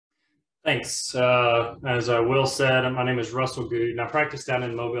Thanks. As Will said, my name is Russell Good, and I practice down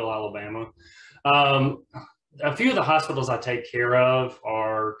in Mobile, Alabama. Um, a few of the hospitals I take care of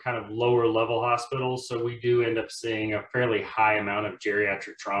are kind of lower level hospitals, so we do end up seeing a fairly high amount of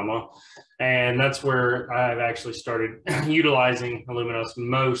geriatric trauma. And that's where I've actually started utilizing IlluminOss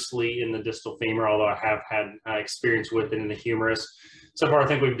mostly in the distal femur, although I have had experience with it in the humerus. So far, I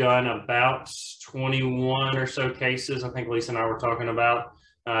think we've done about 21 or so cases. I think Lisa and I were talking about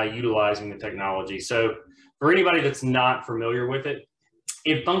utilizing the technology. So for anybody that's not familiar with it,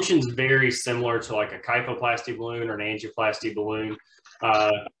 it functions very similar to like a kyphoplasty balloon or an angioplasty balloon.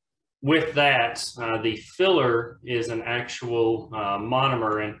 With that, the filler is an actual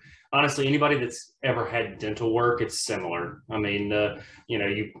monomer, and honestly, anybody that's ever had dental work, it's similar. I mean,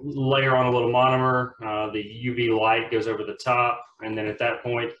 you layer on a little monomer, the UV light goes over the top, and then at that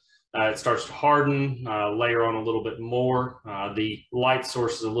point, it starts to harden, layer on a little bit more. The light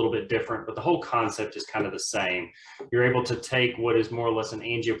source is a little bit different, but the whole concept is kind of the same. You're able to take what is more or less an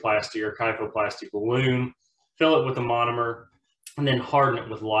angioplasty or kyphoplasty balloon, fill it with a monomer, and then harden it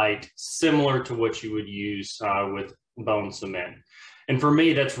with light, similar to what you would use with bone cement. And for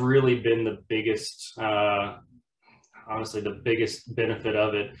me, that's really been the biggest, honestly, the biggest benefit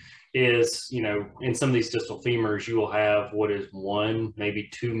of it is, in some of these distal femurs, you will have what is 1, maybe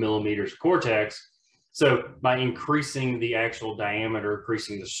 2 millimeters of cortex. So by increasing the actual diameter,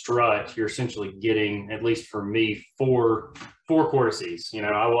 increasing the strut, you're essentially getting, at least for me, four cortices.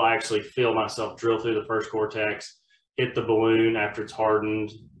 I will actually feel myself drill through the first cortex, hit the balloon after it's hardened,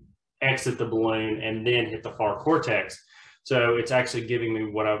 exit the balloon, and then hit the far cortex. So it's actually giving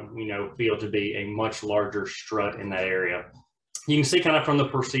me what I feel to be a much larger strut in that area. You can see kind of from the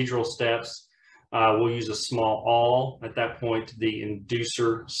procedural steps, we'll use a small awl. At that point, the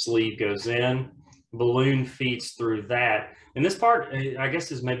inducer sleeve goes in, balloon feeds through that. And this part, I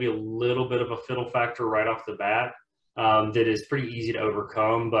guess, is maybe a little bit of a fiddle factor right off the bat that is pretty easy to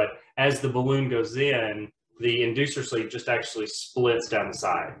overcome. But as the balloon goes in, the inducer sleeve just actually splits down the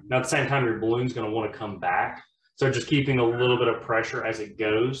side. Now, at the same time, your balloon's going to want to come back. So just keeping a little bit of pressure as it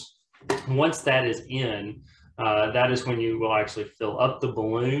goes. Once that is in, that is when you will actually fill up the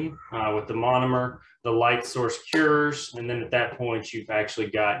balloon with the monomer, the light source cures, and then at that point, you've actually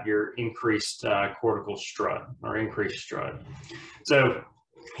got your increased cortical strut or increased strut. So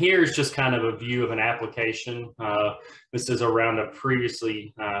here's just kind of a view of an application. This is around a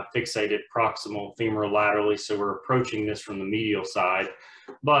previously fixated proximal femur laterally, so we're approaching this from the medial side.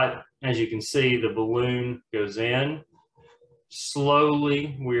 But as you can see, the balloon goes in.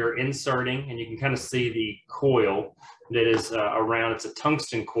 Slowly, we're inserting, and you can kind of see the coil that is around. It's a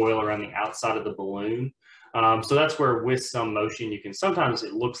tungsten coil around the outside of the balloon. So that's where, with some motion, you can sometimes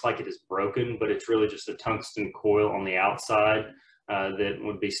it looks like it is broken, but it's really just a tungsten coil on the outside that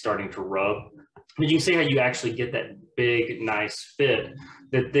would be starting to rub. But you can see how you actually get that big, nice fit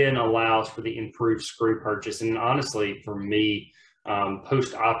that then allows for the improved screw purchase. And honestly, for me,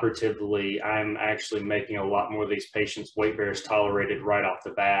 post-operatively, I'm actually making a lot more of these patients weight bearers tolerated right off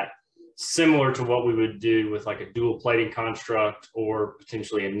the bat, similar to what we would do with like a dual plating construct or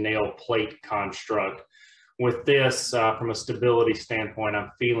potentially a nail plate construct. With this, from a stability standpoint, I'm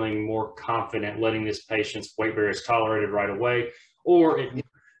feeling more confident letting this patient's weight bearers tolerated right away. Or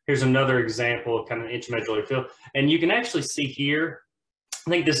here's another example of kind of intramedullary fill. And you can actually see here, I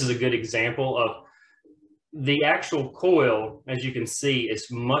think this is a good example of the actual coil, as you can see, is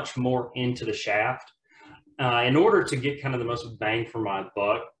much more into the shaft. In order to get kind of the most bang for my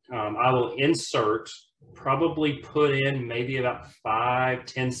buck, I will insert, probably put in maybe about 5,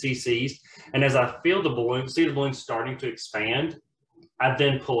 10 cc's. And as I feel the balloon, see the balloon starting to expand, I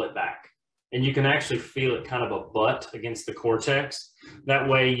then pull it back. And you can actually feel it kind of a butt against the cortex. That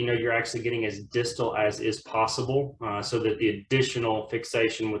way, you're actually getting as distal as is possible so that the additional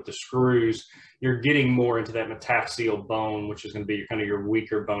fixation with the screws, you're getting more into that metaphyseal bone, which is going to be kind of your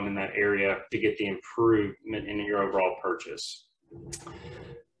weaker bone in that area to get the improvement in your overall purchase.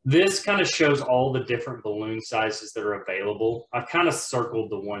 This kind of shows all the different balloon sizes that are available. I've kind of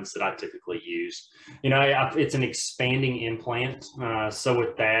circled the ones that I typically use. It's an expanding implant. So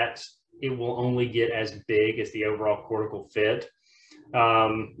with that, it will only get as big as the overall cortical fit.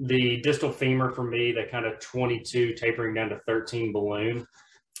 The distal femur for me, that kind of 22 tapering down to 13 balloon.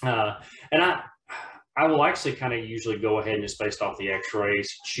 And I will actually kind of usually go ahead and just based off the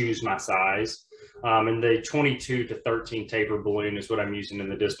x-rays, choose my size. And the 22 to 13 taper balloon is what I'm using in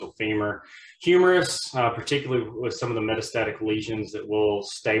the distal femur. Humerus, particularly with some of the metastatic lesions that will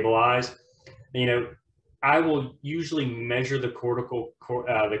stabilize, I will usually measure the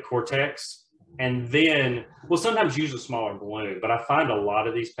cortex and then, well, sometimes use a smaller balloon, but I find a lot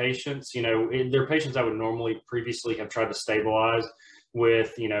of these patients, you know, they're patients I would normally previously have tried to stabilize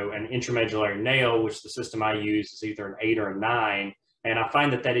with, you know, an intramedullary nail, which the system I use is either an 8 or a 9. And I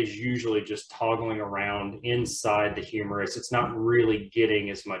find that that is usually just toggling around inside the humerus. It's not really getting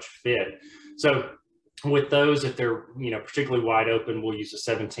as much fit. So with those, if they're, you know, particularly wide open, we'll use a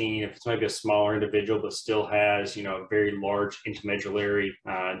 17. If it's maybe a smaller individual, but still has, you know, a very large intramedullary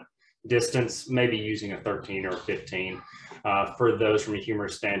distance, maybe using a 13 or a 15 for those from a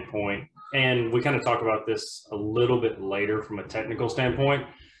humerus standpoint. And we kind of talk about this a little bit later from a technical standpoint.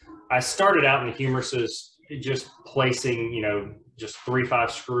 I started out in the humeruses just placing, you know, just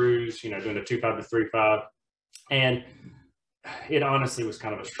 3-5 screws, you know, doing a 2-5 to 3-5. And it honestly was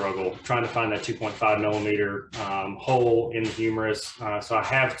kind of a struggle trying to find that 2.5 millimeter hole in the humerus. So I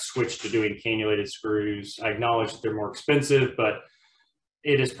have switched to doing cannulated screws. I acknowledge that they're more expensive, but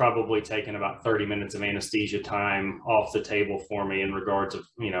it has probably taken about 30 minutes of anesthesia time off the table for me in regards of,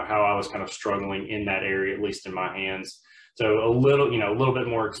 you know, how I was kind of struggling in that area, at least in my hands. So a little, you know, a little bit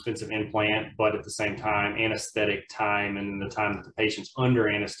more expensive implant, but at the same time, anesthetic time and the time that the patient's under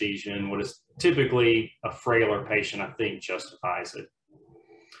anesthesia and what is typically a frailer patient, I think justifies it.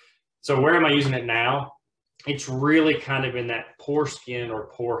 So where am I using it now? It's really kind of in that poor skin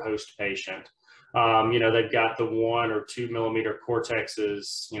or poor host patient. You know, they've got the 1 or 2 millimeter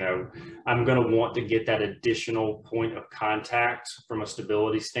cortexes. You know, I'm going to want to get that additional point of contact from a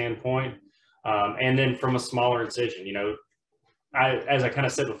stability standpoint. And then from a smaller incision, you know, as I kind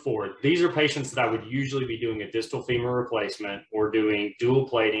of said before, these are patients that I would usually be doing a distal femur replacement or doing dual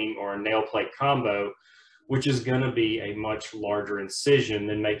plating or a nail plate combo, which is going to be a much larger incision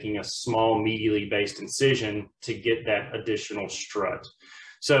than making a small medially based incision to get that additional strut.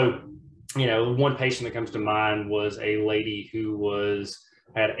 So, you know, one patient that comes to mind was a lady who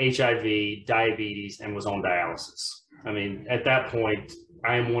had HIV, diabetes, and was on dialysis. I mean, at that point,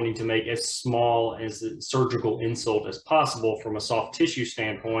 I am wanting to make as small as a surgical insult as possible from a soft tissue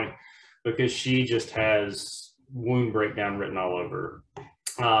standpoint, because she just has wound breakdown written all over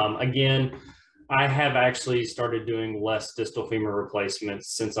her. Again, I have actually started doing less distal femur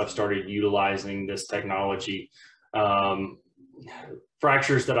replacements since I've started utilizing this technology.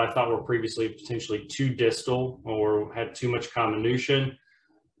 Fractures that I thought were previously potentially too distal or had too much comminution,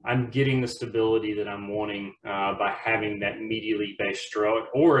 I'm getting the stability that I'm wanting by having that medially based strut,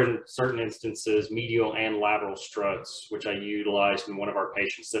 or in certain instances, medial and lateral struts, which I utilized in one of our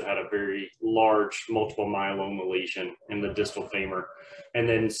patients that had a very large multiple myeloma lesion in the distal femur, and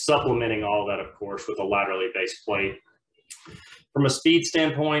then supplementing all that, of course, with a laterally based plate. From a speed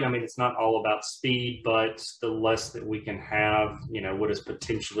standpoint, I mean, it's not all about speed, but the less that we can have, you know, what is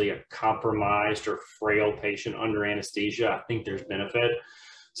potentially a compromised or frail patient under anesthesia, I think there's benefit.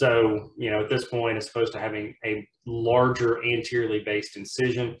 So, you know, at this point, as opposed to having a larger anteriorly based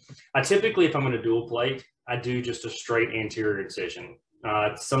incision, I typically, if I'm going to dual plate, I do just a straight anterior incision.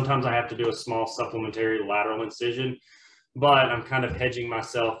 Sometimes I have to do a small supplementary lateral incision, but I'm kind of hedging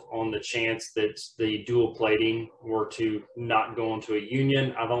myself on the chance that the dual plating were to not go into a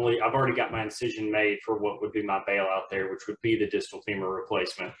union. I've already got my incision made for what would be my bailout there, which would be the distal femur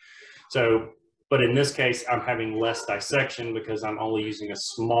replacement. So, but in this case, I'm having less dissection because I'm only using a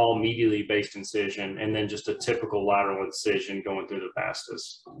small medially based incision and then just a typical lateral incision going through the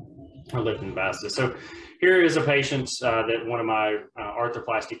vastus or lifting the vastus. So here is a patient that one of my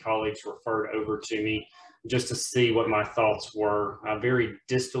arthroplasty colleagues referred over to me just to see what my thoughts were. A very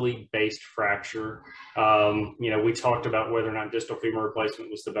distally based fracture. You know, we talked about whether or not distal femur replacement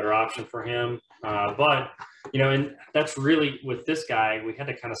was the better option for him. But, you know, and that's really, with this guy, we had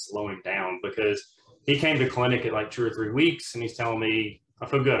to kind of slow him down because he came to clinic at like 2 or 3 weeks and he's telling me, I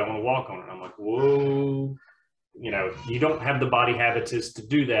feel good, I want to walk on it. I'm like, whoa, you know, you don't have the body habitus to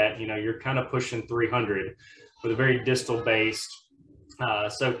do that. You know, you're kind of pushing 300 with a very distal based.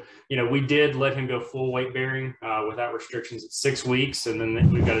 So, you know, we did let him go full weight bearing without restrictions at 6 weeks. And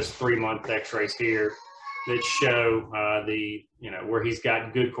then we've got his 3-month x-rays here that show you know, where he's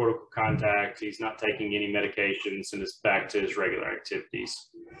got good cortical contact. He's not taking any medications and is back to his regular activities.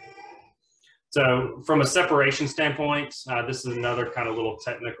 So from a separation standpoint, this is another kind of little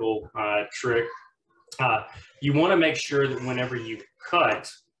technical trick. You want to make sure that whenever you cut,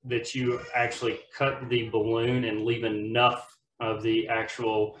 that you actually cut the balloon and leave enough of the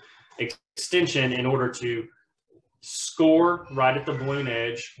actual extension in order to score right at the balloon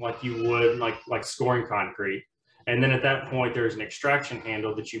edge like you would like scoring concrete. And then at that point, there's an extraction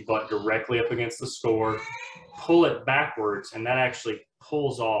handle that you butt directly up against the score, pull it backwards, and that actually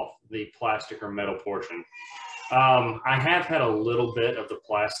pulls off the plastic or metal portion. I have had a little bit of the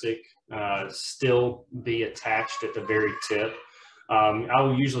plastic still be attached at the very tip. I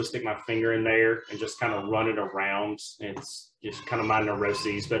will usually stick my finger in there and just kind of run it around. It's just kind of my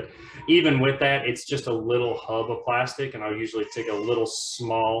neuroses. But even with that, it's just a little hub of plastic, and I'll usually take a little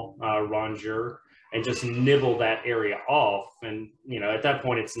small rongeur and just nibble that area off. And, you know, at that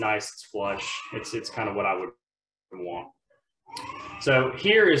point, it's nice, it's flush. It's kind of what I would want. So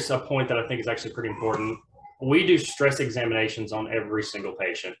here is a point that I think is actually pretty important. We do stress examinations on every single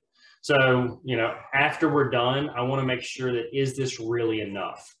patient. So, you know, after we're done, I want to make sure that, is this really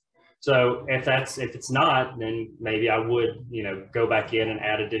enough? So if it's not, then maybe I would, you know, go back in and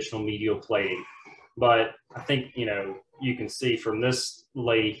add additional medial plating. But I think, you know, you can see from this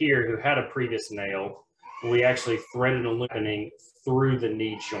lady here who had a previous nail, we actually threaded an opening through the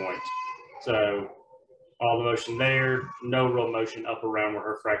knee joint. So all the motion there, no real motion up around where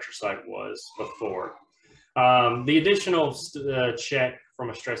her fracture site was before. The additional check from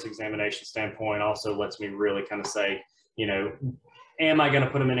a stress examination standpoint also lets me really kind of say, you know, am I going to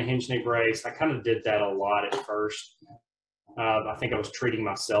put them in a hinge knee brace? I kind of did that a lot at first. I think I was treating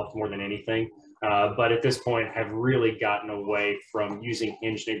myself more than anything. But at this point, have really gotten away from using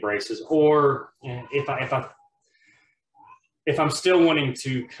hinge knee braces. Or if I'm still wanting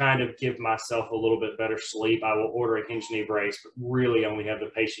to kind of give myself a little bit better sleep, I will order a hinge knee brace, but really only have the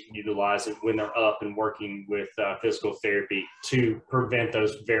patient utilize it when they're up and working with physical therapy to prevent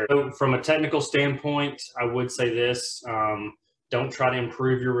those So from a technical standpoint, I would say this, don't try to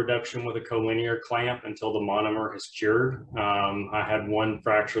improve your reduction with a collinear clamp until the monomer has cured. I had one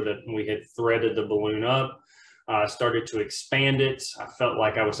fracture that we had threaded the balloon up, started to expand it. I felt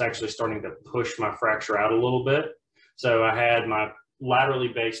like I was actually starting to push my fracture out a little bit. So I had my laterally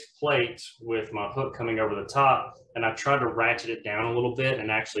based plate with my hook coming over the top, and I tried to ratchet it down a little bit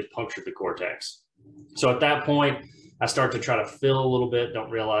and actually punctured the cortex. So at that point, I start to try to fill a little bit, don't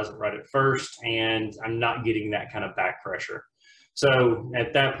realize it right at first, and I'm not getting that kind of back pressure. So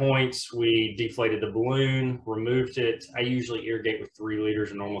at that point, we deflated the balloon, removed it. I usually irrigate with 3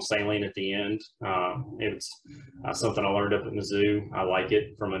 liters of normal saline at the end. It's something I learned up at Mizzou. I like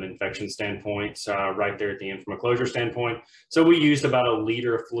it from an infection standpoint, right there at the end from a closure standpoint. So we used about 1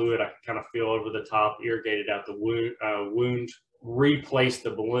 liter of fluid. I could kind of feel over the top, irrigated out the wound, replaced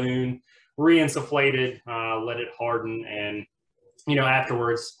the balloon, re-insufflated, let it harden, and, you know,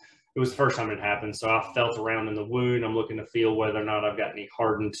 afterwards, it was the first time it happened. So I felt around in the wound. I'm looking to feel whether or not I've got any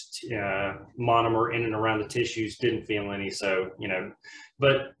hardened monomer in and around the tissues. Didn't feel any. So, you know,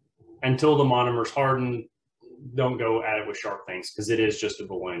 but until the monomer's hardened, don't go at it with sharp things, because it is just a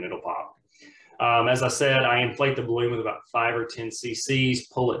balloon. It'll pop. As I said, I inflate the balloon with about 5 or 10 cc's,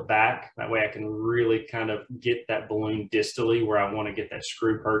 pull it back. That way I can really kind of get that balloon distally where I want to get that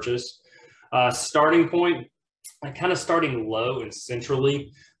screw purchase. Starting point, kind of starting low and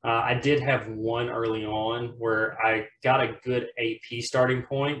centrally. I did have one early on where I got a good AP starting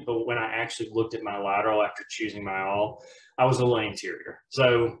point, but when I actually looked at my lateral after choosing my awl, I was a little anterior.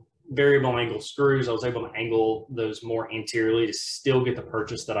 So variable angle screws, I was able to angle those more anteriorly to still get the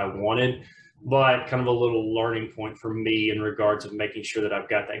purchase that I wanted, but kind of a little learning point for me in regards of making sure that I've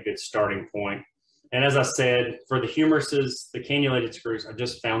got that good starting point. And as I said, for the humeruses, the cannulated screws, I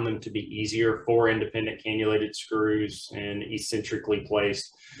just found them to be easier. 4 independent cannulated screws and eccentrically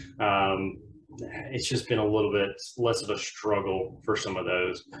placed. It's just been a little bit less of a struggle for some of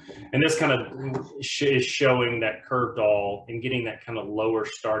those. And this kind of is showing that curved awl and getting that kind of lower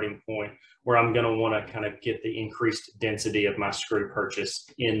starting point where I'm going to want to kind of get the increased density of my screw purchase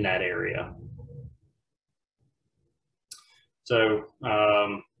in that area. So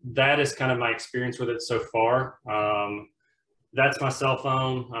that is kind of my experience with it so far. That's my cell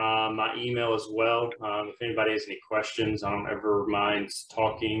phone, my email as well. If anybody has any questions, I don't ever mind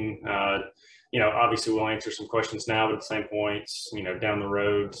talking. You know, obviously we'll answer some questions now, but at the same point, you know, down the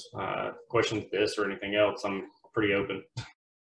road, questions this or anything else, I'm pretty open.